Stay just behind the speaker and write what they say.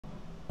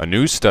A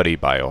new study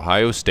by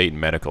Ohio State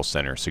Medical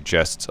Center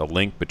suggests a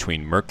link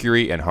between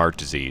mercury and heart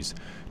disease,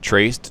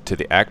 traced to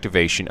the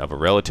activation of a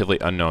relatively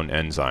unknown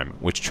enzyme,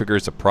 which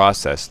triggers a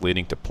process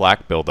leading to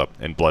plaque buildup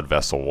in blood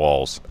vessel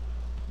walls.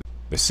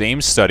 The same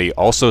study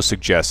also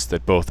suggests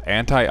that both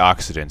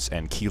antioxidants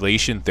and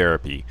chelation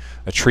therapy,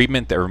 a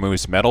treatment that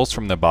removes metals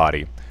from the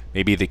body,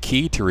 may be the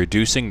key to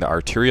reducing the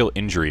arterial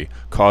injury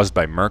caused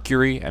by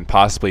mercury and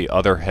possibly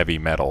other heavy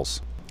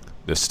metals.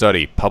 The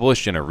study,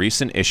 published in a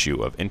recent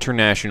issue of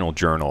International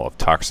Journal of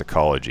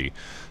Toxicology,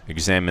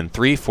 examined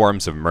 3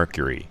 forms of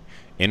mercury: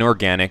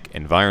 inorganic,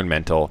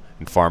 environmental,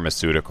 and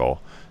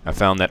pharmaceutical, and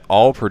found that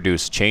all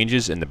produce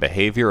changes in the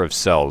behavior of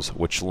cells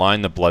which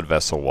line the blood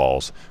vessel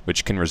walls,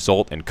 which can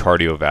result in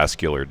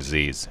cardiovascular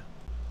disease.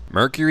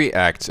 Mercury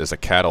acts as a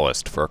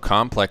catalyst for a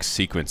complex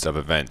sequence of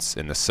events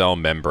in the cell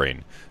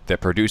membrane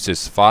that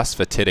produces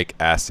phosphatidic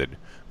acid,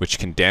 which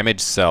can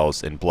damage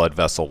cells in blood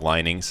vessel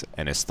linings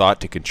and is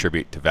thought to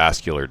contribute to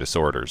vascular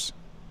disorders.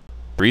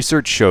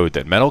 Research showed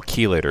that metal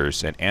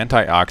chelators and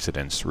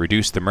antioxidants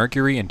reduce the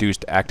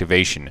mercury-induced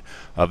activation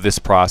of this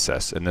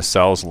process in the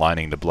cells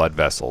lining the blood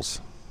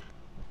vessels.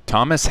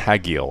 Thomas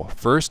Hagiel,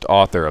 first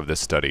author of this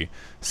study,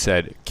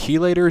 said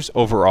chelators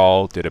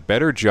overall did a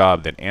better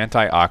job than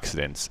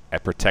antioxidants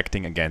at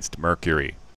protecting against mercury.